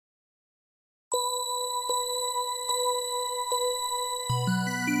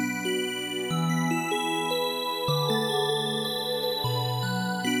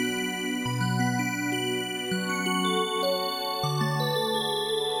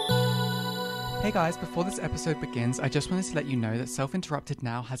Hey guys, before this episode begins, I just wanted to let you know that Self Interrupted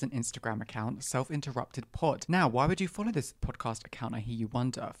now has an Instagram account, Self Interrupted Pod. Now, why would you follow this podcast account, I hear you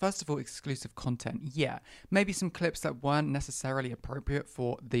wonder? First of all, exclusive content, yeah. Maybe some clips that weren't necessarily appropriate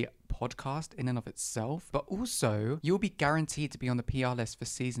for the podcast in and of itself, but also you'll be guaranteed to be on the PR list for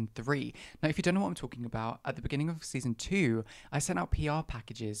season 3. Now, if you don't know what I'm talking about, at the beginning of season 2, I sent out PR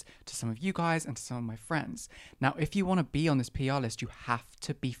packages to some of you guys and to some of my friends. Now, if you want to be on this PR list, you have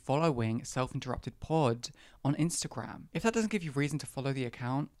to be following Self Interrupted Pod on Instagram. If that doesn't give you reason to follow the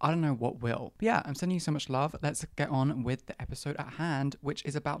account, I don't know what will. But yeah, I'm sending you so much love. Let's get on with the episode at hand, which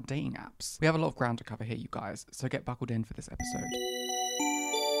is about dating apps. We have a lot of ground to cover here, you guys, so get buckled in for this episode.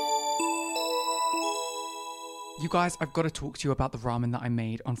 You guys, I've got to talk to you about the ramen that I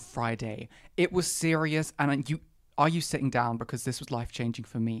made on Friday. It was serious, and are you sitting down, because this was life-changing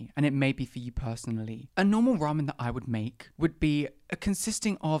for me, and it may be for you personally. A normal ramen that I would make would be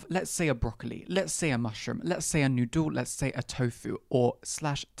consisting of, let's say, a broccoli, let's say a mushroom, let's say a noodle, let's say a tofu, or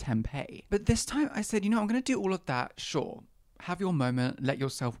slash tempeh. But this time I said, I'm going to do all of that, sure. Have your moment, let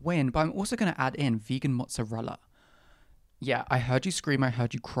yourself win, but I'm also going to add in vegan mozzarella. Yeah, I heard you scream, I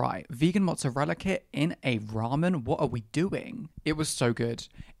heard you cry. Vegan mozzarella kit in a ramen? What are we doing? It was so good.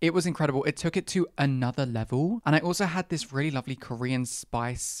 It was incredible. It took it to another level. And I also had this really lovely Korean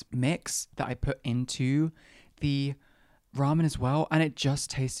spice mix that I put into the ramen as well. And it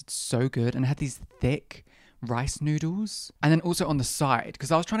just tasted so good. And it had these thick rice noodles. And then also on the side, because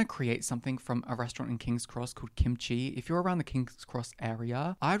I was trying to create something from a restaurant in King's Cross called Kimchi. If you're around the King's Cross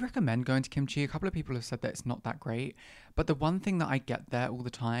area, I recommend going to Kimchi. A couple of people have said that it's not that great, but the one thing that I get there all the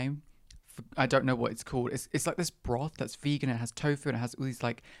time, I don't know what it's called, it's like this broth that's vegan. It has tofu and it has all these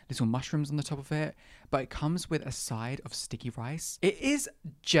like little mushrooms on the top of it, but it comes with a side of sticky rice. It is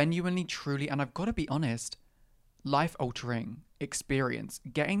genuinely, truly, and I've got to be honest, life-altering experience.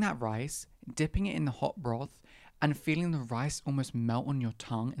 Getting that rice, dipping it in the hot broth, and feeling the rice almost melt on your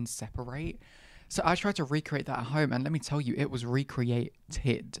tongue and separate. So I tried to recreate that at home, and let me tell you, it was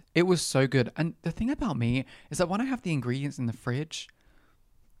recreated. It was so good. And the thing about me is that when I have the ingredients in the fridge,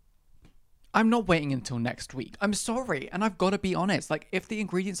 I'm not waiting until next week. I'm sorry. And I've got to be honest. Like, if the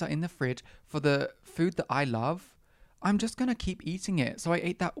ingredients are in the fridge for the food that I love, I'm just going to keep eating it. So I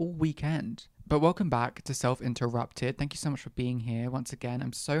ate that all weekend. But welcome back to Self Interrupted. Thank you so much for being here once again.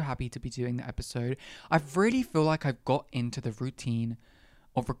 I'm so happy to be doing the episode. I really feel like I've got into the routine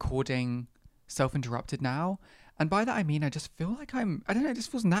of recording Self Interrupted now. And by that I mean I just feel like I don't know, it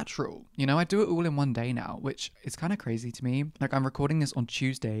just feels natural. I do it all in one day now, which is kind of crazy to me. Like, I'm recording this on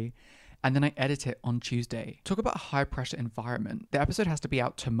Tuesday, and then I edit it on Tuesday. Talk about a high pressure environment. The episode has to be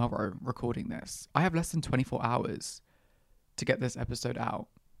out tomorrow, recording this. I have less than 24 hours to get this episode out.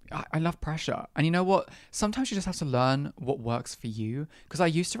 I love pressure. And you know what? Sometimes you just have to learn what works for you. Because I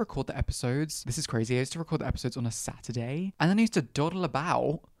used to record the episodes. This is crazy. I used to record the episodes on a Saturday. And then I used to dawdle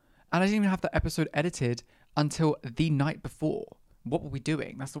about. And I didn't even have the episode edited until the night before. What were we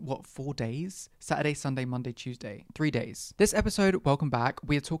doing? That's 4 days? Saturday, Sunday, Monday, Tuesday. 3 days. This episode, welcome back.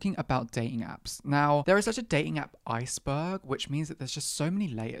 We are talking about dating apps. Now, there is such a dating app iceberg, which means that there's just so many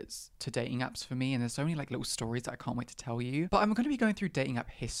layers to dating apps for me. And there's so many like little stories that I can't wait to tell you. But I'm going to be going through dating app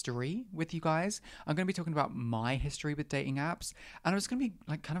history with you guys. I'm going to be talking about my history with dating apps. And I'm just going to be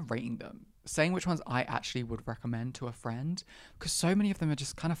like kind of rating them, saying which ones I actually would recommend to a friend, because so many of them are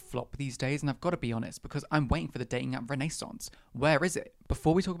just kind of flop these days. And I've got to be honest, because I'm waiting for the dating app renaissance. Where is it?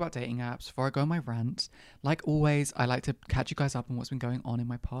 Before we talk about dating apps, before I go on my rant, like always, I like to catch you guys up on what's been going on in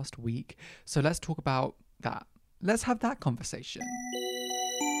my past week. So let's talk about that. Let's have that conversation.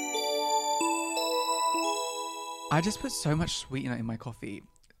 I just put so much sweetener in my coffee.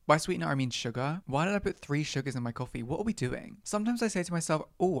 By sweetener, I mean sugar. Why did I put 3 sugars in my coffee? What are we doing? Sometimes I say to myself,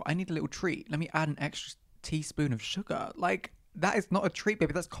 oh, I need a little treat. Let me add an extra teaspoon of sugar. Like, that is not a treat,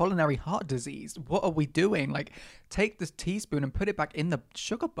 baby. That's coronary heart disease. What are we doing? Like, take this teaspoon and put it back in the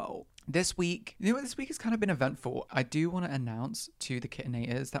sugar bowl. This week, this week has kind of been eventful. I do want to announce to the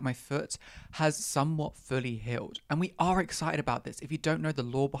kittenators that my foot has somewhat fully healed. And we are excited about this. If you don't know the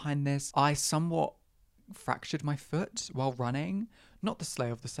lore behind this, I somewhat fractured my foot while running. Not the slay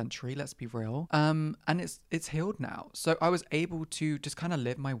of the century, let's be real. And it's healed now. So I was able to just kind of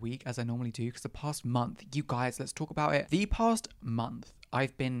live my week as I normally do, because the past month, you guys, let's talk about it. The past month,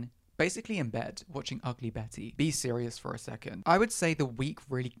 I've been basically in bed watching Ugly Betty. Be serious for a second. I would say the week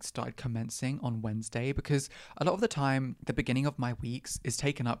really started commencing on Wednesday because a lot of the time, the beginning of my weeks is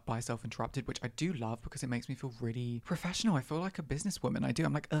taken up by Self-Interrupted, which I do love because it makes me feel really professional. I feel like a businesswoman. I do.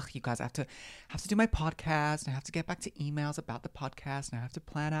 I'm like, ugh, you guys, I have to do my podcast, and I have to get back to emails about the podcast, and I have to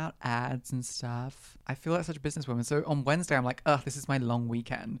plan out ads and stuff. I feel like such a businesswoman. So on Wednesday, I'm like, ugh, this is my long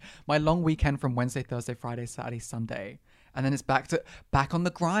weekend. My long weekend from Wednesday, Thursday, Friday, Saturday, Sunday. And then it's back on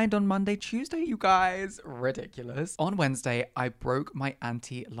the grind on Monday, Tuesday, you guys. Ridiculous. On Wednesday, I broke my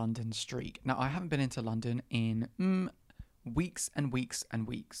anti-London streak. Now, I haven't been into London in weeks and weeks and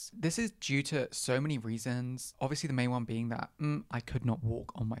weeks. This is due to so many reasons. Obviously, the main one being that I could not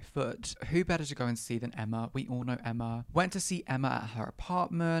walk on my foot. Who better to go and see than Emma? We all know Emma. Went to see Emma at her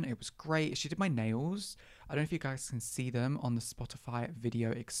apartment. It was great. She did my nails. I don't know if you guys can see them on the Spotify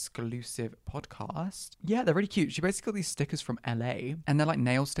video exclusive podcast. Yeah, they're really cute. She basically got these stickers from LA, and they're like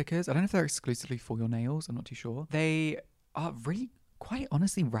nail stickers. I don't know if they're exclusively for your nails. I'm not too sure. They are really quite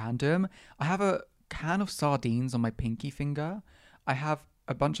honestly random. I have a can of sardines on my pinky finger. I have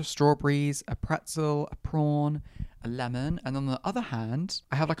a bunch of strawberries, a pretzel, a prawn, a lemon, and on the other hand,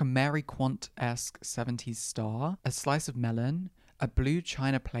 I have like a Mary Quant-esque 70s star, a slice of melon, a blue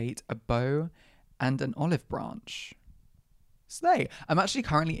china plate, a bow, and an olive branch. Slay. I'm actually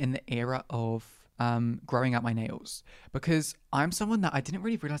currently in the era of growing out my nails because I'm someone that I didn't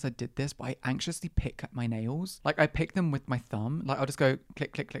really realize I did this, but I anxiously pick at my nails. Like I pick them with my thumb. Like I'll just go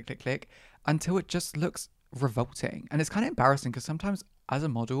click, click, click, click, click until it just looks revolting. And it's kind of embarrassing because sometimes as a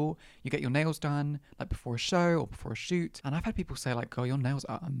model, you get your nails done like before a show or before a shoot. And I've had people say like, girl, your nails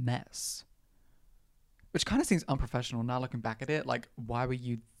are a mess. Which kind of seems unprofessional now looking back at it. Like, why were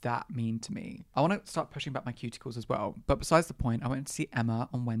you that mean to me? I want to start pushing back my cuticles as well. But besides the point, I went to see Emma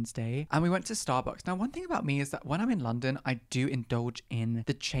on Wednesday and we went to Starbucks. Now, one thing about me is that when I'm in London, I do indulge in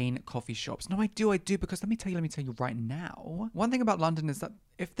the chain coffee shops. No, I do because let me tell you right now. One thing about London is that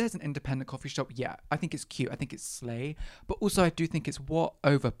if there's an independent coffee shop, yeah, I think it's cute. I think it's slay. But also I do think it's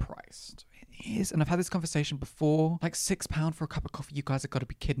overpriced. Is, and I've had this conversation before, like £6 for a cup of coffee. You guys have got to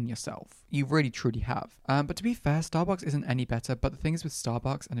be kidding yourself. You really truly have. But to be fair, Starbucks isn't any better. But the thing is with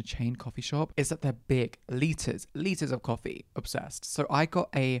Starbucks and a chain coffee shop is that they're big, liters of coffee. Obsessed. So I got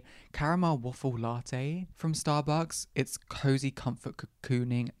a caramel waffle latte from Starbucks. It's cozy comfort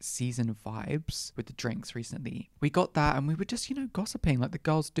cocooning season vibes with the drinks recently. We got that and we were just, gossiping like the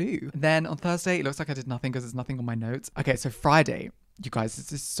girls do. Then on Thursday, it looks like I did nothing because there's nothing on my notes. Okay, so Friday. You guys,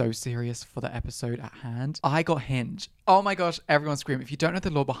 this is so serious for the episode at hand. I got Hinge. Oh my gosh, everyone scream. If you don't know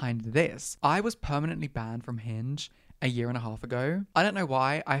the lore behind this, I was permanently banned from Hinge a year and a half ago. I don't know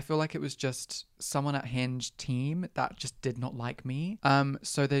why. I feel like it was just someone at Hinge team that just did not like me.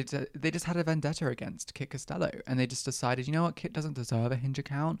 So they just had a vendetta against Kit Costello, and they just decided, you know what, Kit doesn't deserve a Hinge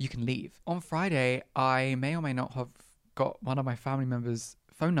account. You can leave. On Friday, I may or may not have got one of my family members'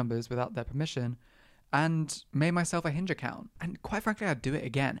 phone numbers without their permission and made myself a Hinge account. And quite frankly, I'd do it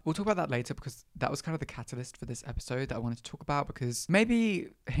again. We'll talk about that later because that was kind of the catalyst for this episode that I wanted to talk about, because maybe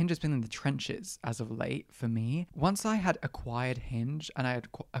Hinge has been in the trenches as of late for me. Once I had acquired Hinge and I had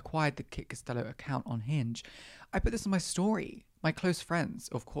acquired the Kit Costello account on Hinge, I put this on my story, my close friends,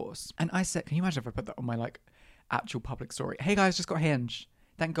 of course. And I said, can you imagine if I put that on my actual public story? Hey guys, just got Hinge.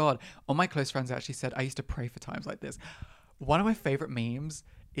 Thank God. On my close friends, I actually said, I used to pray for times like this. One of my favorite memes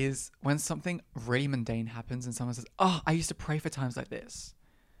is when something really mundane happens and someone says, oh, I used to pray for times like this.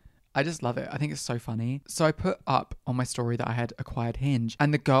 I just love it. I think it's so funny. So I put up on my story that I had acquired Hinge,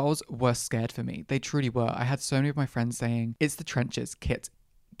 and the girls were scared for me. They truly were. I had so many of my friends saying, it's the trenches, Kit.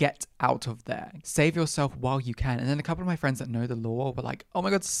 Get out of there. Save yourself while you can. And then a couple of my friends that know the law were like, oh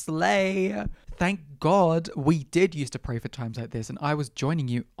my God, slay. Thank God we did used to pray for times like this. And I was joining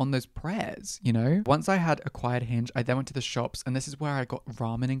you on those prayers, Once I had acquired Hinge, I then went to the shops, and this is where I got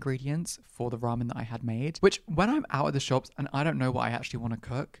ramen ingredients for the ramen that I had made, which when I'm out at the shops and I don't know what I actually want to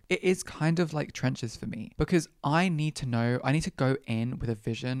cook, it is kind of like trenches for me, because I need to go in with a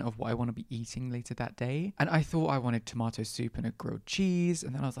vision of what I want to be eating later that day. And I thought I wanted tomato soup and a grilled cheese.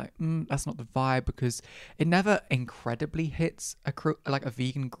 And then I was like, that's not the vibe, because it never incredibly hits a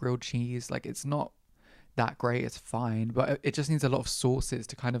vegan grilled cheese. Like, it's not that great. It's fine, but it just needs a lot of sauces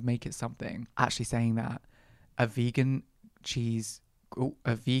to kind of make it something. Actually saying that, a vegan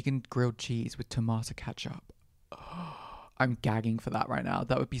grilled cheese with tomato ketchup. I'm gagging for that right now.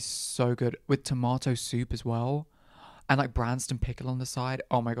 That would be so good with tomato soup as well. And like Branston pickle on the side.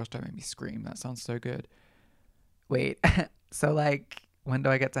 Oh my gosh, don't make me scream. That sounds so good. Wait, so like when do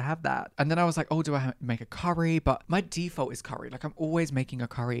I get to have that? And then I was like, oh, do I make a curry? But my default is curry. Like I'm always making a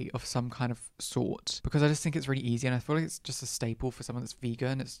curry of some kind of sort because I just think it's really easy. And I feel like it's just a staple for someone that's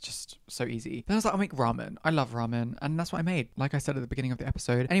vegan. It's just so easy. Then I was like, I'll make ramen. I love ramen. And that's what I made, like I said at the beginning of the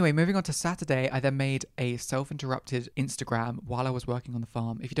episode. Anyway, moving on to Saturday, I then made a self-interrupted Instagram while I was working on the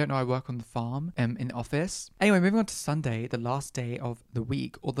farm. If you don't know, I work on the farm in the office. Anyway, moving on to Sunday, the last day of the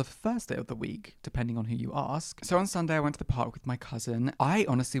week, or the first day of the week, depending on who you ask. So on Sunday, I went to the park with my cousin. I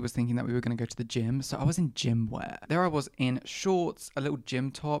honestly was thinking that we were going to go to the gym, so I was in gym wear. There I was in shorts, a little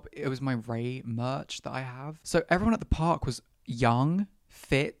gym top. It was my Ray merch that I have. So everyone at the park was young,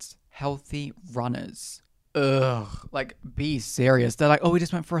 fit, healthy runners. Ugh, like be serious. They're like, oh, we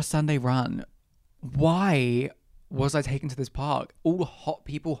just went for a Sunday run. Why was I taken to this park? All hot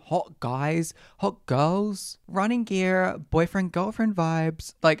people, hot guys, hot girls, running gear, boyfriend, girlfriend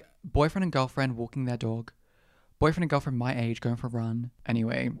vibes. Like boyfriend and girlfriend walking their dog. Boyfriend and girlfriend my age going for a run.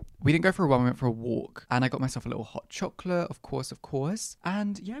 Anyway, we didn't go for a run, we went for a walk. And I got myself a little hot chocolate, of course.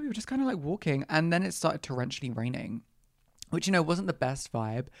 And yeah, we were just kind of like walking. And then it started torrentially raining, which, you know, wasn't the best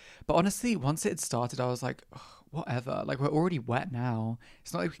vibe. But honestly, once it had started, I was like, whatever. Like, we're already wet now.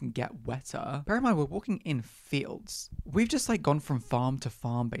 It's not like we can get wetter. Bear in mind, we're walking in fields. We've just like gone from farm to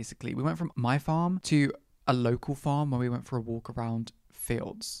farm, basically. We went from my farm to a local farm where we went for a walk around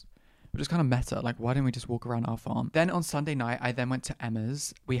fields. Which is kind of meta. Like, why didn't we just walk around our farm? Then on Sunday night, I then went to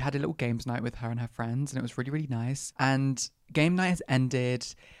Emma's. We had a little games night with her and her friends, and it was really, really nice. And game night has ended.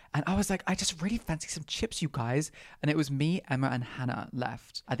 And I was like, I just really fancy some chips, you guys. And it was me, Emma, and Hannah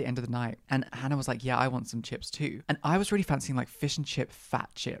left at the end of the night. And Hannah was like, yeah, I want some chips too. And I was really fancying like fish and chip fat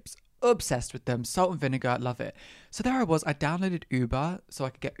chips. Obsessed with them. Salt and vinegar, love it. So there I was. I downloaded Uber so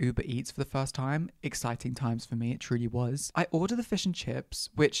I could get Uber Eats for the first time. Exciting times for me. It truly was. I ordered the fish and chips,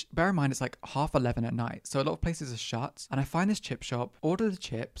 which bear in mind it's like 11:30 at night. So a lot of places are shut. And I find this chip shop, order the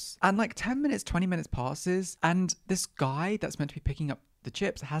chips, and like 10 minutes, 20 minutes passes. And this guy that's meant to be picking up the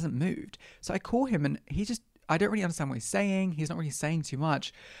chips hasn't moved. So I call him and I don't really understand what he's saying. He's not really saying too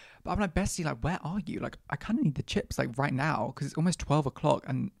much. But I'm like, bestie, like, where are you? Like, I kind of need the chips, like, right now, because it's almost 12 o'clock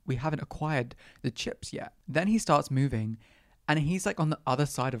and we haven't acquired the chips yet. Then he starts moving and he's, like, on the other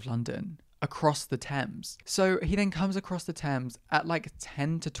side of London, across the Thames. So he then comes across the Thames at, like,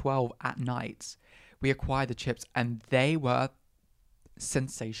 10 to 12 at night. We acquired the chips and they were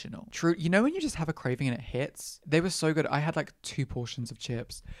sensational. True. You know when you just have a craving and it hits? They were so good. I had like 2 portions of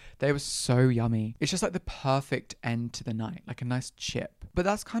chips. They were so yummy. It's just like the perfect end to the night, like a nice chip. But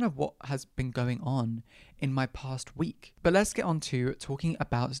that's kind of what has been going on in my past week. But let's get on to talking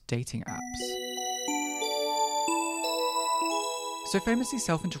about dating apps. So Famously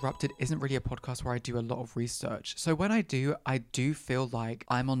Self-Interrupted isn't really a podcast where I do a lot of research. So when I do feel like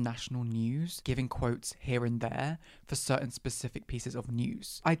I'm on national news, giving quotes here and there for certain specific pieces of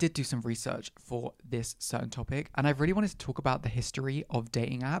news. I did do some research for this certain topic, and I really wanted to talk about the history of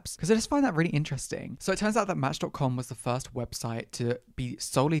dating apps because I just find that really interesting. So it turns out that Match.com was the first website to be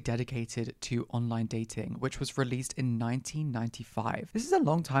solely dedicated to online dating, which was released in 1995. This is a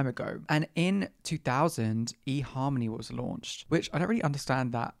long time ago. And in 2000, eHarmony was launched, which I don't really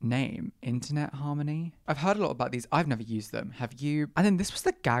understand that name, Internet Harmony. I've heard a lot about these. I've never used them. Have you? And then this was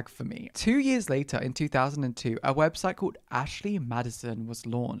the gag for me. 2 years later, in 2002, a website called Ashley Madison was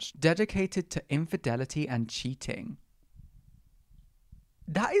launched, dedicated to infidelity and cheating.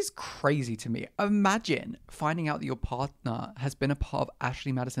 That is crazy to me. Imagine finding out that your partner has been a part of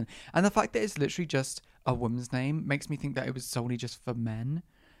Ashley Madison. And the fact that it's literally just a woman's name makes me think that it was solely just for men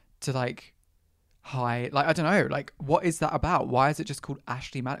to like... Hi, like, I don't know, like, what is that about? Why is it just called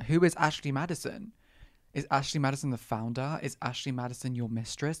Ashley Madison? Who is Ashley Madison? Is Ashley Madison the founder? Is Ashley Madison your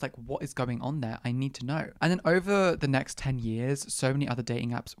mistress? Like, what is going on there? I need to know. And then over the next 10 years, so many other dating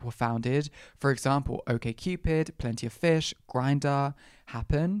apps were founded. For example, OkCupid, Plenty of Fish, Grindr,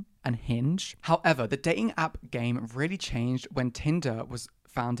 Happen, and Hinge. However, the dating app game really changed when Tinder was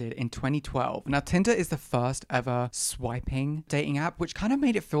founded in 2012. Now, Tinder is the first ever swiping dating app, which kind of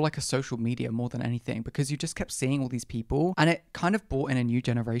made it feel like a social media more than anything because you just kept seeing all these people and it kind of brought in a new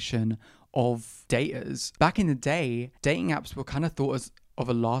generation of daters. Back in the day, dating apps were kind of thought as of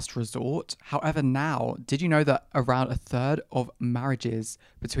a last resort. However, now, did you know that around a third of marriages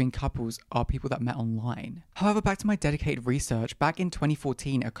between couples are people that met online? However, back to my dedicated research, back in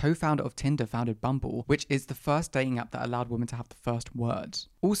 2014, a co-founder of Tinder founded Bumble, which is the first dating app that allowed women to have the first word.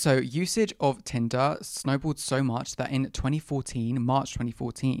 Also, usage of Tinder snowballed so much that in March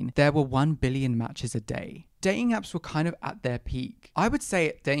 2014, there were 1 billion matches a day. Dating apps were kind of at their peak. I would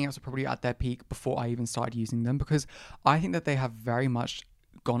say dating apps were probably at their peak before I even started using them because I think that they have very much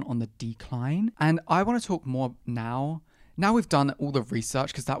gone on the decline. And I want to talk more now Now we've done all the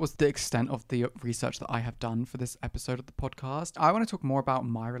research, because that was the extent of the research that I have done for this episode of the podcast. I want to talk more about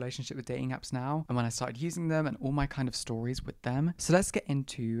my relationship with dating apps now and when I started using them and all my kind of stories with them. So let's get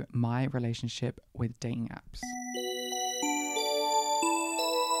into my relationship with dating apps.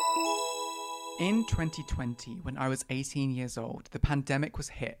 In 2020, when I was 18 years old, the pandemic was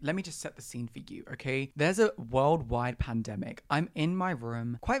hit. Let me just set the scene for you, okay? There's a worldwide pandemic. I'm in my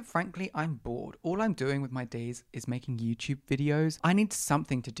room. Quite frankly, I'm bored. All I'm doing with my days is making YouTube videos. I need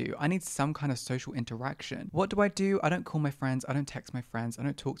something to do. I need some kind of social interaction. What do? I don't call my friends. I don't text my friends. I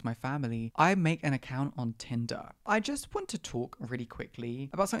don't talk to my family. I make an account on Tinder. I just want to talk really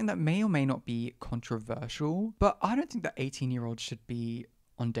quickly about something that may or may not be controversial, but I don't think that 18-year-olds should be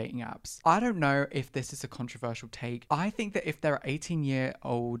on dating apps. I don't know if this is a controversial take. I think that if there are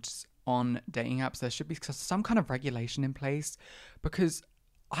 18-year-olds on dating apps, there should be some kind of regulation in place, because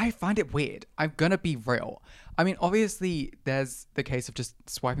I find it weird. I'm gonna be real. I mean, obviously, there's the case of just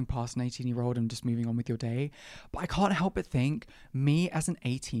swiping past an 18-year-old and just moving on with your day. But I can't help but think, me as an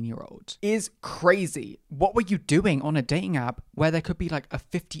 18-year-old is crazy. What were you doing on a dating app where there could be like a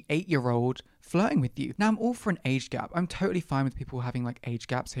 58-year-old flirting with you? Now, I'm all for an age gap. I'm totally fine with people having like age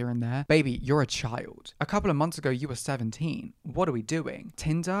gaps here and there. Baby, you're a child. A couple of months ago, you were 17. What are we doing?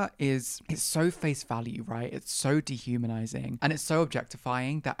 Tinder it's so face value, right? It's so dehumanizing and it's so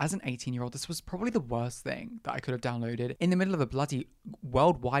objectifying that as an 18-year-old, this was probably the worst thing that I could have downloaded in the middle of a bloody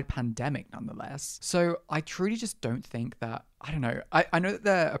worldwide pandemic nonetheless. So I truly just don't think that, I don't know. I know that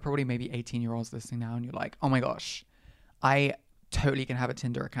there are probably maybe 18-year-olds listening now and you're like, oh my gosh, I totally can have a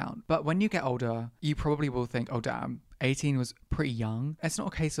Tinder account. But when you get older, you probably will think, oh damn, 18 was pretty young. It's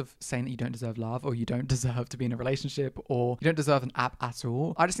not a case of saying that you don't deserve love or you don't deserve to be in a relationship or you don't deserve an app at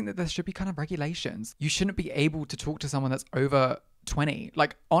all. I just think that there should be kind of regulations. You shouldn't be able to talk to someone that's over 20.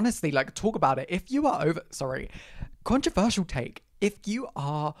 Like, honestly, like, talk about it. If you are controversial take. If you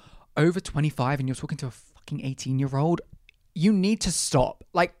are over 25 and you're talking to a fucking 18-year-old, you need to stop.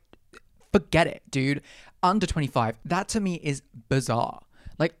 Like, forget it, dude. Under 25, that to me is bizarre.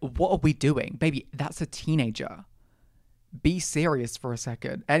 Like, what are we doing? Baby, that's a teenager. Be serious for a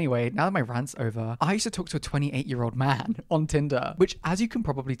second. Anyway, now that my rant's over, I used to talk to a 28-year-old man on Tinder, which, as you can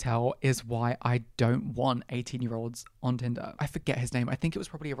probably tell, is why I don't want 18-year-olds on Tinder. I forget his name. I think it was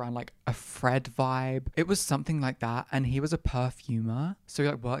probably around like a Fred vibe. It was something like that. And he was a perfumer. So he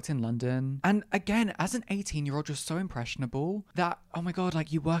like worked in London. And again, as an 18-year-old, you're so impressionable that, oh my God,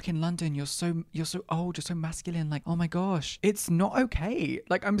 like you work in London. You're so old. You're so masculine. Like, oh my gosh, it's not okay.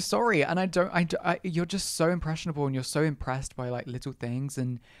 Like, I'm sorry. And you're just so impressionable and you're so impressed by like little things,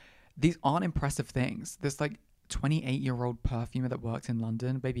 and these aren't impressive things. There's like 28-year-old perfumer that works in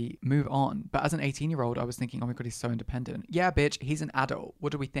London. Baby, move on. But as an 18-year-old, I was thinking, oh my God, he's so independent. Yeah, bitch, he's an adult.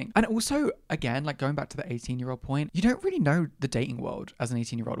 What do we think? And also, again, like going back to the 18-year-old point, you don't really know the dating world as an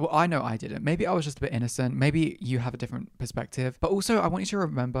 18-year-old. Well, I know I didn't. Maybe I was just a bit innocent. Maybe you have a different perspective. But also, I want you to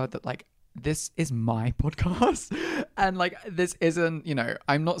remember that like, this is my podcast and like this isn't,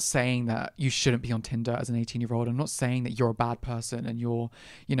 I'm not saying that you shouldn't be on Tinder as an 18-year-old. I'm not saying that you're a bad person and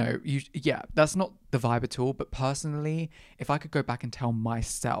that's not the vibe at all. But personally, if I could go back and tell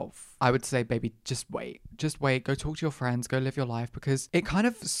myself, I would say, baby, just wait, go talk to your friends, go live your life, because it kind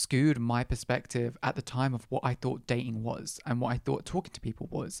of skewed my perspective at the time of what I thought dating was and what I thought talking to people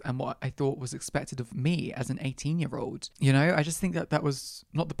was and what I thought was expected of me as an 18-year-old. I just think that was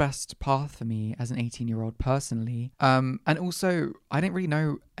not the best path for me as an 18-year-old personally. And also, I didn't really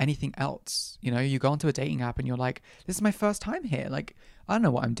know anything else. You go onto a dating app and you're like, this is my first time here. Like, I don't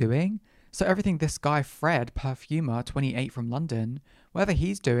know what I'm doing. So everything this guy, Fred, perfumer, 28 from London, whatever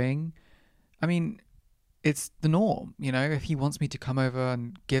he's doing, I mean, it's the norm. If he wants me to come over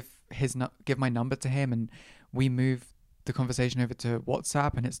and give my number to him and we move the conversation over to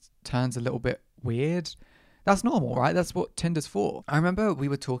WhatsApp and it turns a little bit weird, that's normal, right? That's what Tinder's for. I remember we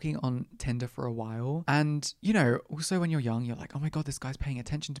were talking on Tinder for a while, and also when you're young, you're like, oh my God, this guy's paying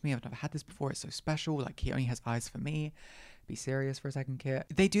attention to me. I've never had this before. It's so special. Like, he only has eyes for me. Be serious for a second, Kit.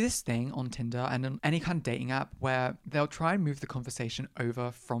 They do this thing on Tinder and on any kind of dating app where they'll try and move the conversation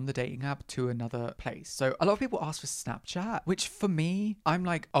over from the dating app to another place. So a lot of people ask for Snapchat, which for me, I'm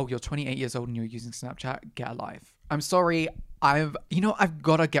like, oh, you're 28 years old and you're using Snapchat. Get a life. I'm sorry. I've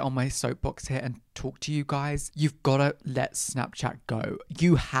got to get on my soapbox here and talk to you guys. You've got to let Snapchat go.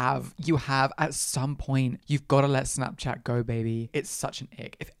 You have at some point, you've got to let Snapchat go, baby. It's such an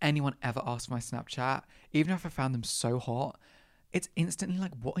ick. If anyone ever asked for my Snapchat, even if I found them so hot, it's instantly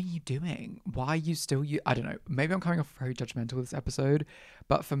like, what are you doing? Why are you still, I don't know. Maybe I'm coming off very judgmental this episode,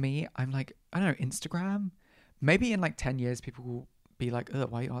 but for me, I'm like, I don't know, Instagram. Maybe in like 10 years, people will be like, ugh,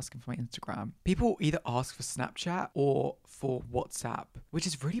 why are you asking for my Instagram? People either ask for Snapchat or for WhatsApp, which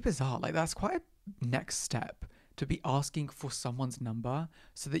is really bizarre. Like, that's quite a next step, to be asking for someone's number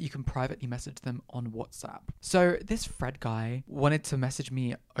so that you can privately message them on WhatsApp. So this Fred guy wanted to message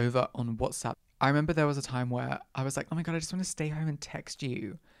me over on WhatsApp. I remember there was a time where I was like, oh my God, I just want to stay home and text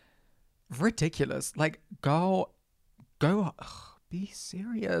you. Ridiculous. Like, go, be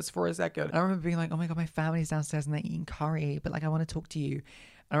serious for a second. And I remember being like, oh my God, my family's downstairs and they're eating curry, but like, I want to talk to you. And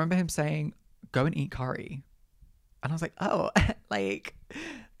I remember him saying, go and eat curry. And I was like, oh, like,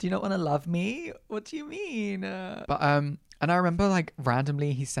 do you not want to love me? What do you mean? And I remember like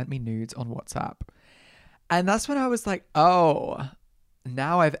randomly he sent me nudes on WhatsApp. And that's when I was like, oh,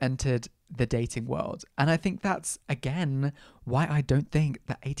 now I've entered the dating world. And I think that's, again, why I don't think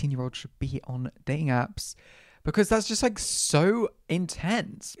that 18-year-olds should be on dating apps. Because that's just like so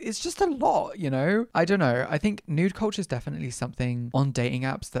intense. It's just a lot, you know? I don't know. I think nude culture is definitely something on dating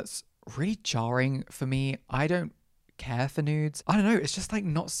apps that's really jarring for me. I don't care for nudes. I don't know. It's just like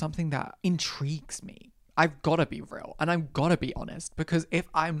not something that intrigues me. I've got to be real and I've got to be honest, because if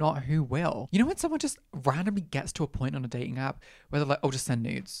I'm not, who will? You know, when someone just randomly gets to a point on a dating app where they're like, oh, just send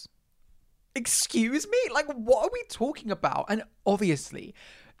nudes. Excuse me? Like, what are we talking about? And obviously,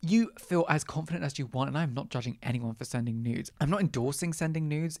 you feel as confident as you want, and I'm not judging anyone for sending nudes. I'm not endorsing sending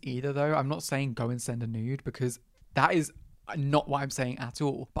nudes either, though. I'm not saying go and send a nude, because that is not what I'm saying at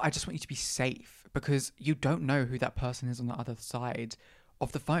all. But I just want you to be safe, because you don't know who that person is on the other side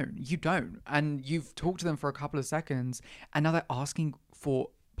of the phone. You don't. And you've talked to them for a couple of seconds, and now they're asking for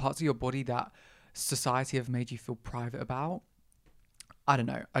parts of your body that society have made you feel private about. I don't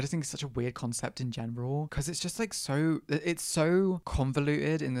know. I just think it's such a weird concept in general, because it's just like it's so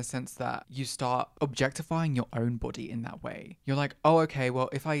convoluted in the sense that you start objectifying your own body in that way. You're like, oh, okay, well,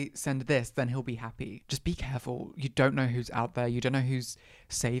 if I send this, then he'll be happy. Just be careful. You don't know who's out there. You don't know who's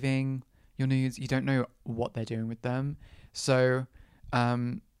saving your nudes. You don't know what they're doing with them. So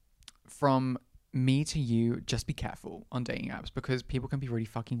from me to you, just be careful on dating apps, because people can be really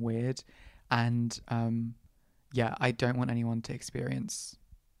fucking weird. And yeah, I don't want anyone to experience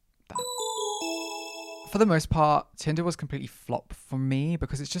that. For the most part, Tinder was completely flop for me,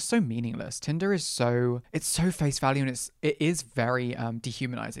 because it's just so meaningless. Tinder is it's so face value, and it is very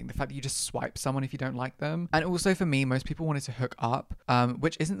dehumanizing. The fact that you just swipe someone if you don't like them. And also for me, most people wanted to hook up,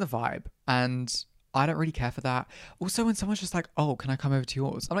 which isn't the vibe. And I don't really care for that. Also, when someone's just like, oh, can I come over to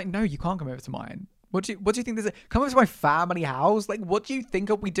yours? I'm like, no, you can't come over to mine. What do you think this is? Come over to my family house? Like, what do you think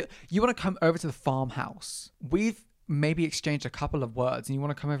we do? You want to come over to the farmhouse? We've maybe exchanged a couple of words and you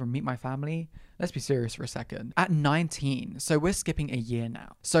want to come over and meet my family? Let's be serious for a second. At 19, so we're skipping a year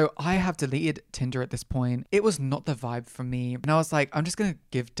now. So I have deleted Tinder at this point. It was not the vibe for me. And I was like, I'm just going to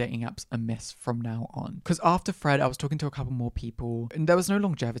give dating apps a miss from now on. Because after Fred, I was talking to a couple more people and there was no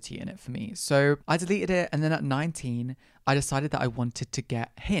longevity in it for me. So I deleted it. And then at 19, I decided that I wanted to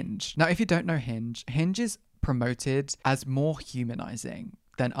get Hinge. Now, if you don't know Hinge, Hinge is promoted as more humanizing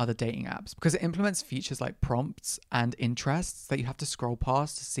than other dating apps, because it implements features like prompts and interests that you have to scroll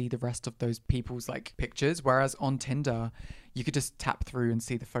past to see the rest of those people's like pictures. Whereas on Tinder, you could just tap through and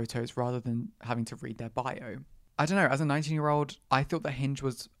see the photos rather than having to read their bio. I don't know, as a 19-year-old, I thought that Hinge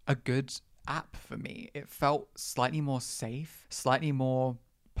was a good app for me. It felt slightly more safe, slightly more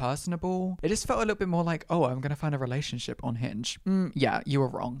personable. It just felt a little bit more like, oh, I'm going to find a relationship on Hinge. Yeah, you were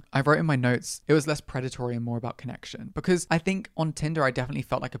wrong. I wrote in my notes, it was less predatory and more about connection, because I think on Tinder, I definitely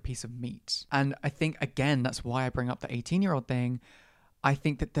felt like a piece of meat. And I think, again, that's why I bring up the 18-year-old thing. I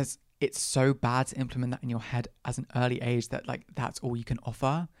think that it's so bad to implement that in your head as an early age that like, that's all you can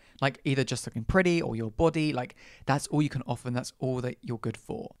offer. Like either just looking pretty or your body, like that's all you can offer and that's all that you're good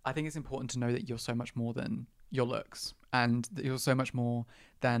for. I think it's important to know that you're so much more than your looks and that you're so much more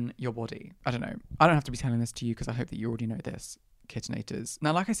than your body. I don't know. I don't have to be telling this to you because I hope that you already know this, kittenators.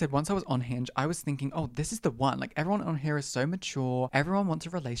 Now, like I said, once I was on Hinge, I was thinking, oh, this is the one. Like everyone on here is so mature. Everyone wants a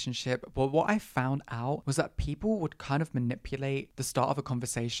relationship. But what I found out was that people would kind of manipulate the start of a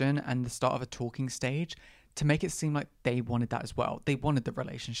conversation and the start of a talking stage to make it seem like they wanted that as well. They wanted the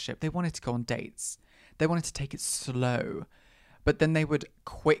relationship. They wanted to go on dates. They wanted to take it slow. But then they would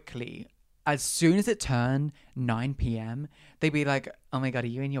quickly, as soon as it turned 9 p.m., they'd be like, oh my God, are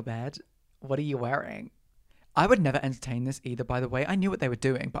you in your bed? What are you wearing? I would never entertain this either, by the way. I knew what they were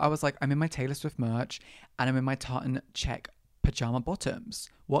doing, but I was like, I'm in my Taylor Swift merch and I'm in my tartan check pajama bottoms.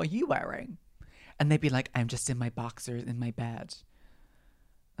 What are you wearing? And they'd be like, I'm just in my boxers in my bed.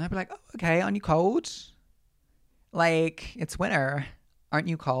 And I'd be like, oh, okay, aren't you cold? Like, it's winter. Aren't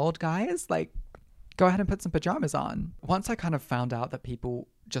you cold, guys? Like, go ahead and put some pajamas on. Once I kind of found out that people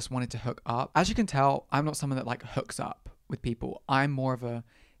just wanted to hook up, as you can tell, I'm not someone that like hooks up with people. I'm more of a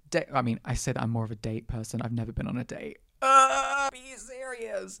date. I mean, I said I'm more of a date person. I've never been on a date. Be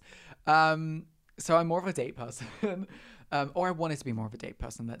serious. So I'm more of a date person. Or I wanted to be more of a date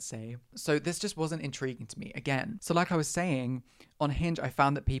person, let's say. So this just wasn't intriguing to me again. So like I was saying, on Hinge, I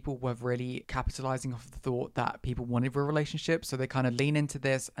found that people were really capitalizing off the thought that people wanted a relationship. So they kind of lean into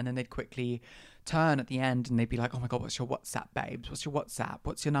this and then they'd quickly turn at the end and they'd be like, oh my God, what's your WhatsApp, babes? What's your WhatsApp?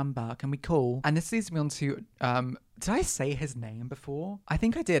 What's your number? Can we call? And this leads me on to, did I say his name before? I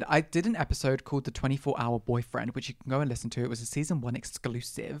think I did. I did an episode called The 24-Hour Boyfriend, which you can go and listen to. It was a season 1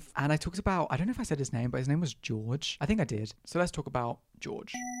 exclusive. And I talked about, I don't know if I said his name, but his name was George. I think I did. So let's talk about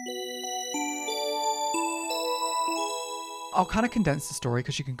George. I'll kind of condense the story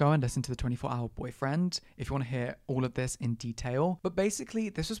because you can go and listen to The 24-Hour Boyfriend if you want to hear all of this in detail. But basically,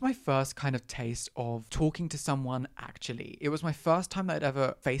 this was my first kind of taste of talking to someone actually. It was my first time that I'd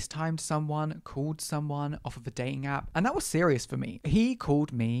ever FaceTimed someone, called someone off of a dating app. And that was serious for me. He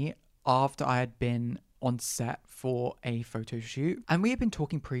called me after I had been on set for a photo shoot. And we had been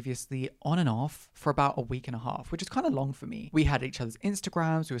talking previously on and off for about a week and a half, which is kind of long for me. We had each other's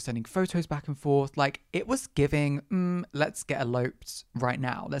Instagrams, we were sending photos back and forth. Like it was giving, let's get eloped right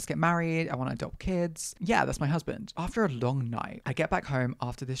now. Let's get married. I want to adopt kids. Yeah, that's my husband. After a long night, I get back home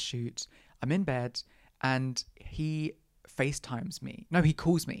after this shoot. I'm in bed and he FaceTimes me. No, he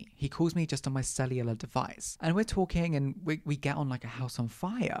calls me. He calls me just on my cellular device. And we're talking and we get on like a house on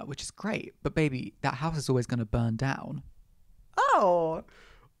fire, which is great. But baby, that house is always going to burn down. Oh,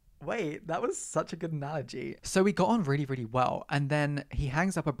 wait, that was such a good analogy. So we got on really, really well. And then he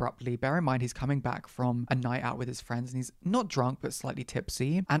hangs up abruptly. Bear in mind, he's coming back from a night out with his friends and he's not drunk, but slightly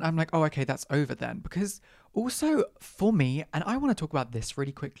tipsy. And I'm like, oh, okay, that's over then. Because also for me, and I want to talk about this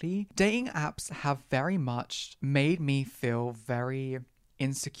really quickly, dating apps have very much made me feel very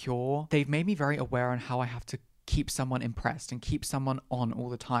insecure. They've made me very aware on how I have to keep someone impressed and keep someone on all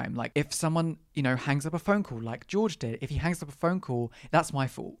the time. Like if someone, hangs up a phone call like George did, if he hangs up a phone call, that's my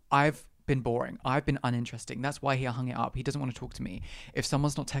fault. I've been boring. I've been uninteresting. That's why he hung it up. He doesn't want to talk to me. If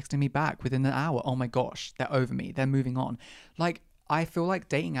someone's not texting me back within an hour, oh my gosh, they're over me. They're moving on. Like I feel like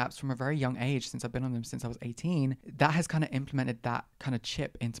dating apps from a very young age, since I've been on them since I was 18, that has kind of implemented that kind of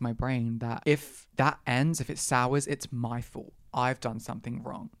chip into my brain that if that ends, if it sours, it's my fault. I've done something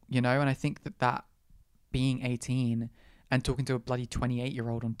wrong, And I think that being 18 and talking to a bloody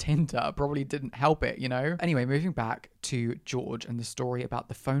 28-year-old on Tinder probably didn't help it, Anyway, moving back to George and the story about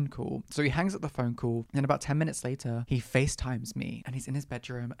the phone call. So he hangs up the phone call and about 10 minutes later, he FaceTimes me and he's in his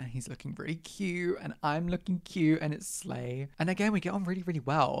bedroom and he's looking really cute and I'm looking cute and it's slay. And again, we get on really, really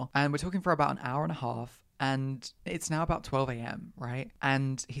well. And we're talking for about an hour and a half and it's now about 12 a.m., right?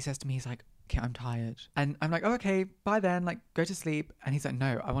 And he says to me, he's like, okay, I'm tired. And I'm like, oh, okay, bye then, like go to sleep. And he's like,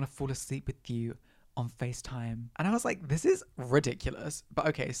 no, I want to fall asleep with you on FaceTime. And I was like, this is ridiculous, but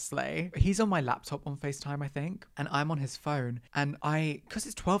okay, slay. He's on my laptop on FaceTime, I think, and I'm on his phone. And because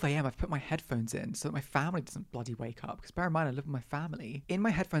it's 12 a.m, I've put my headphones in so that my family doesn't bloody wake up. Because bear in mind, I live with my family. In my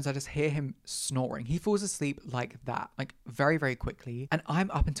headphones, I just hear him snoring. He falls asleep like that, like very, very quickly. And I'm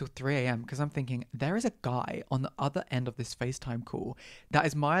up until 3 a.m. because I'm thinking, there is a guy on the other end of this FaceTime call that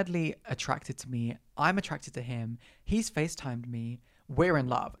is mildly attracted to me. I'm attracted to him. He's FaceTimed me. We're in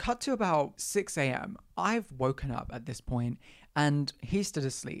love. Cut to about 6 a.m. I've woken up at this point and he's still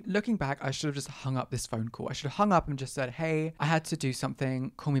asleep. Looking back, I should have just hung up this phone call. I should have hung up and just said, hey, I had to do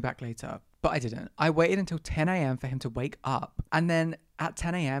something. Call me back later. But I didn't. I waited until 10 a.m. for him to wake up. And then at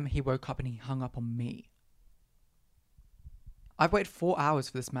 10 a.m., he woke up and he hung up on me. I've waited 4 hours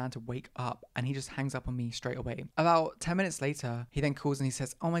for this man to wake up and he just hangs up on me straight away. About 10 minutes later, he then calls and he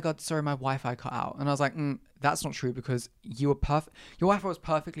says, oh my God, sorry, my Wi-Fi cut out. And I was like, that's not true because you were perfect. Your Wi-Fi was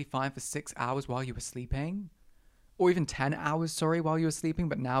perfectly fine for 6 hours while you were sleeping. Or even 10 hours, while you were sleeping.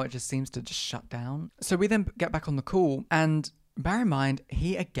 But now it just seems to just shut down. So we then get back on the call and bear in mind,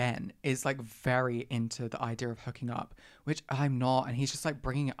 he again is like very into the idea of hooking up, which I'm not. And he's just like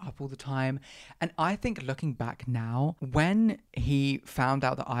bringing it up all the time. And I think looking back now, when he found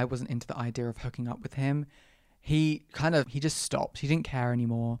out that I wasn't into the idea of hooking up with him, he just stopped. He didn't care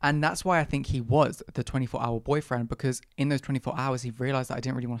anymore. And that's why I think he was the 24-hour boyfriend, because in those 24 hours, he realized that I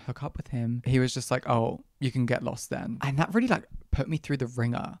didn't really want to hook up with him. He was just like, oh, you can get lost then. And that really put me through the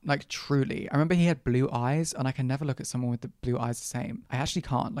ringer, truly. I remember he had blue eyes and I can never look at someone with the blue eyes the same. I actually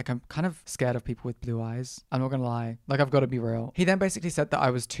can't. I'm kind of scared of people with blue eyes. I'm not gonna lie. I've got to be real. He then basically said that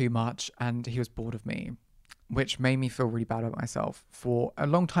I was too much and he was bored of me, which made me feel really bad about myself for a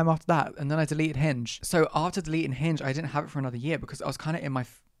long time after that. And then I deleted Hinge. So after deleting Hinge, I didn't have it for another year because I was kind of in my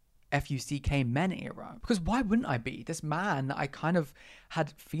FUCK men era. Because why wouldn't I be? This man that I kind of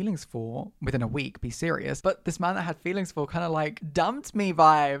had feelings for within a week, be serious, but this man that I had feelings for kind of like dumped me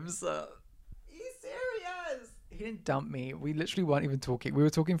vibes. Are you serious? He didn't dump me. We literally weren't even talking. We were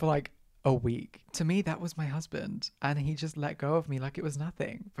talking for like a week. To me, that was my husband. And he just let go of me like it was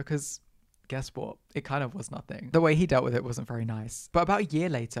nothing, because guess what? It kind of was nothing. The way he dealt with it wasn't very nice. But about a year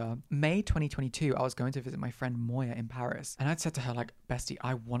later, May 2022, I was going to visit my friend Moya in Paris. And I'd said to her, like, bestie,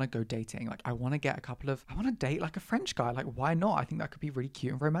 I want to go dating. Like, I want to date like a French guy. Like, why not? I think that could be really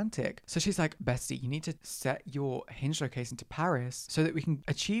cute and romantic. So she's like, bestie, you need to set your Hinge location to Paris so that we can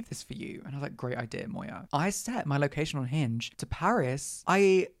achieve this for you. And I was like, great idea, Moya. I set my location on Hinge to Paris.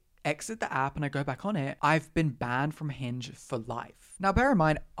 I exit the app and I go back on it. I've been banned from Hinge for life. Now, bear in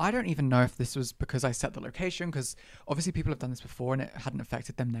mind, I don't even know if this was because I set the location, because obviously people have done this before and it hadn't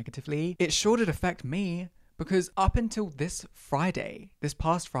affected them negatively. It sure did affect me, because up until this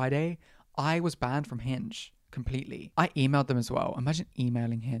past Friday, I was banned from Hinge completely. I emailed them as well. Imagine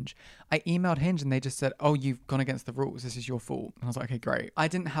emailing Hinge. I emailed Hinge and they just said, oh, you've gone against the rules. This is your fault. And I was like, okay, great. I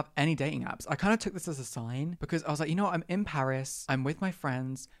didn't have any dating apps. I kind of took this as a sign, because I was like, you know what? I'm in Paris. I'm with my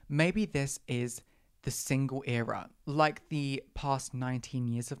friends. Maybe this is the single era, like the past 19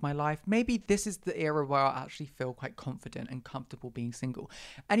 years of my life. Maybe this is the era where I actually feel quite confident and comfortable being single.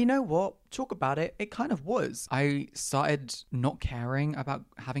 And you know what? Talk about it. It kind of was. I started not caring about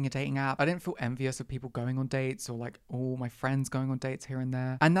having a dating app. I didn't feel envious of people going on dates, or like all my friends going on dates here and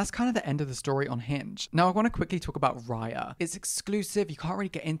there. And that's kind of the end of the story on Hinge. Now I want to quickly talk about Raya. It's exclusive. You can't really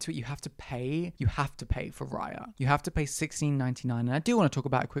get into it. You have to pay. You have to pay for Raya. You have to pay $16.99. And I do want to talk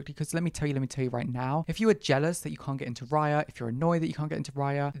about it quickly, because let me tell you right now, if you are jealous that you can't get into Raya, if you're annoyed that you can't get into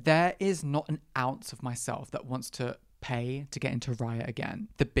Raya, there is not an ounce of myself that wants to pay to get into Raya again.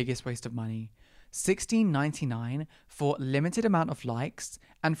 The biggest waste of money. $16.99 for limited amount of likes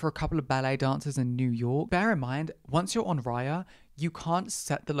and for a couple of ballet dancers in New York. Bear in mind, once you're on Raya, you can't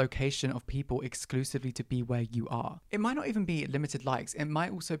set the location of people exclusively to be where you are. It might not even be limited likes. It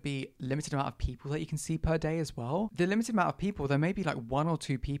might also be limited amount of people that you can see per day as well. The limited amount of people, there may be like 1 or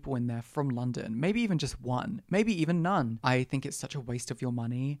 2 people in there from London, maybe even just 1, maybe even none. I think it's such a waste of your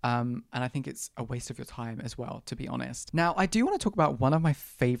money. And I think it's a waste of your time as well, to be honest. Now, I do want to talk about one of my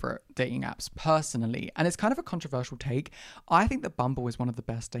favorite dating apps personally, and it's kind of a controversial take. I think that Bumble is one of the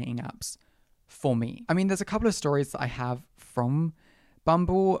best dating apps for me. I mean, there's a couple of stories that I have from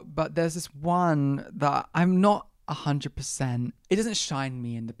Bumble, but there's this one that I'm not 100%. It doesn't shine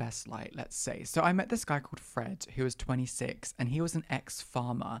me in the best light, let's say. So I met this guy called Fred, who was 26, and he was an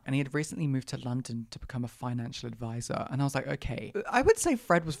ex-farmer, and he had recently moved to London to become a financial advisor. And I was like, okay. I would say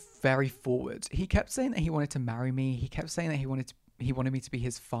Fred was very forward. He kept saying that he wanted to marry me. He kept saying that he wanted me to be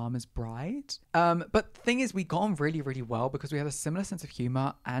his farmer's bride. But the thing is, we got on really, really well because we had a similar sense of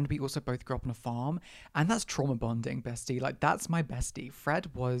humor, and we also both grew up on a farm. And that's trauma bonding, bestie. Like, that's my bestie.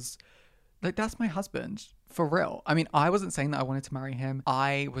 Fred was, like, that's my husband. For real. I mean, I wasn't saying that I wanted to marry him.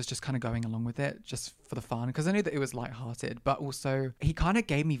 I was just kind of going along with it just for the fun, because I knew that it was lighthearted, but also he kind of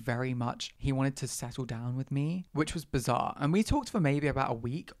gave me very much, he wanted to settle down with me, which was bizarre. And we talked for maybe about a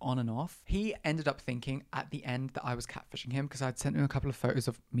week on and off. He ended up thinking at the end that I was catfishing him because I'd sent him a couple of photos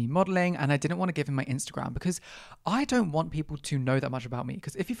of me modeling, and I didn't want to give him my Instagram because I don't want people to know that much about me.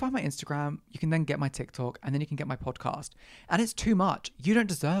 Because if you find my Instagram, you can then get my TikTok, and then you can get my podcast. And it's too much. You don't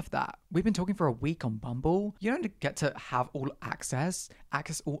deserve that. We've been talking for a week on Bumble. You don't get to have all access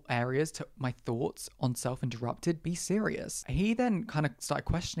all areas to my thoughts on Self-Interrupted. Be serious. He then kind of started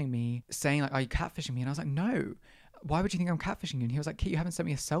questioning me, saying like, are you catfishing me? And I was like, no. Why would you think I'm catfishing you? And he was like, Kit, you haven't sent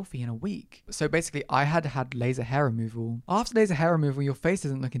me a selfie in a week. So basically, I had laser hair removal. After laser hair removal, your face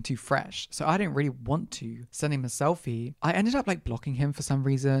isn't looking too fresh. So I didn't really want to send him a selfie. I ended up like blocking him for some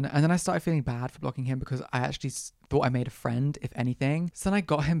reason. And then I started feeling bad for blocking him because I actually thought I made a friend, if anything. So then I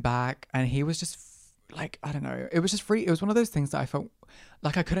got him back, and he was just like, I don't know. It was just free. It was one of those things that I felt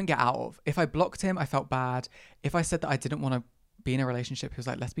like I couldn't get out of. If I blocked him, I felt bad. If I said that I didn't want to be in a relationship, he was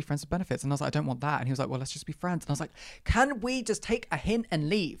like, let's be friends with benefits. And I was like, I don't want that. And he was like, well, let's just be friends. And I was like, can we just take a hint and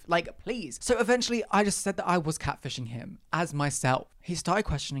leave? Like, please. So eventually I just said that I was catfishing him as myself. He started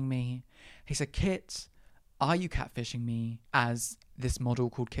questioning me. He said, Kit, are you catfishing me as this model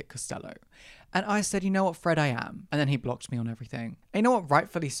called Kit Costello? And I said, you know what, Fred, I am. And then he blocked me on everything. And you know what?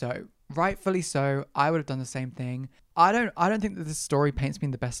 Rightfully so. Rightfully so. I would have done the same thing. I don't think that this story paints me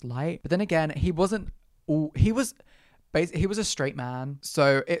in the best light. But then again, he was a straight man.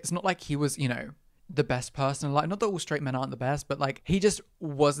 So it's not like he was, you know, the best person. Like, not that all straight men aren't the best, but like, he just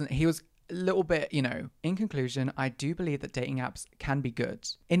wasn't. He was a little bit, you know. In conclusion, I do believe that dating apps can be good.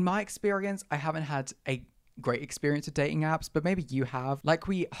 In my experience, I haven't had a great experience with dating apps, but maybe you have. Like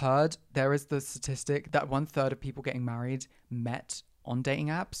we heard, there is the statistic that 1/3 of people getting married met on dating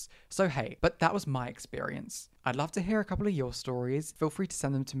apps. So hey, but that was my experience. I'd love to hear a couple of your stories. Feel free to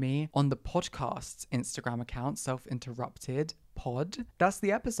send them to me on the podcast's Instagram account, Self-Interrupted Pod. That's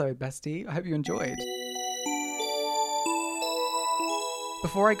the episode, bestie. I hope you enjoyed.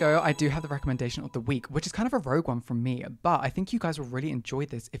 Before I go, I do have the recommendation of the week, which is kind of a rogue one from me, but I think you guys will really enjoy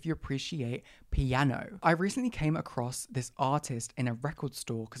this if you appreciate piano. I recently came across this artist in a record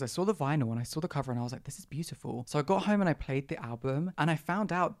store because I saw the vinyl and I saw the cover and I was like, this is beautiful. So I got home and I played the album and I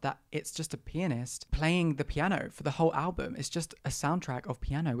found out that it's just a pianist playing the piano for the whole album. It's just a soundtrack of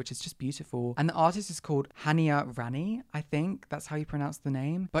piano, which is just beautiful. And the artist is called Hania Rani, I think that's how you pronounce the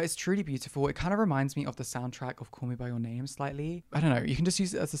name, but it's truly beautiful. It kind of reminds me of the soundtrack of Call Me By Your Name slightly. I don't know, you can just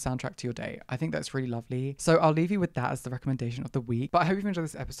use it as a soundtrack to your day. I think that's really lovely. So I'll leave you with that as the recommendation of the week. But I hope you've enjoyed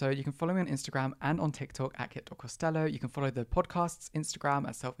this episode. You can follow me on Instagram and on TikTok at Kit.Costello. You can follow the podcast's Instagram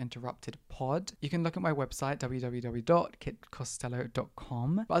at Self-Interrupted Pod. You can look at my website,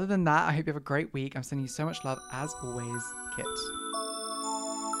 www.kitcostello.com. But other than that, I hope you have a great week. I'm sending you so much love as always, Kit.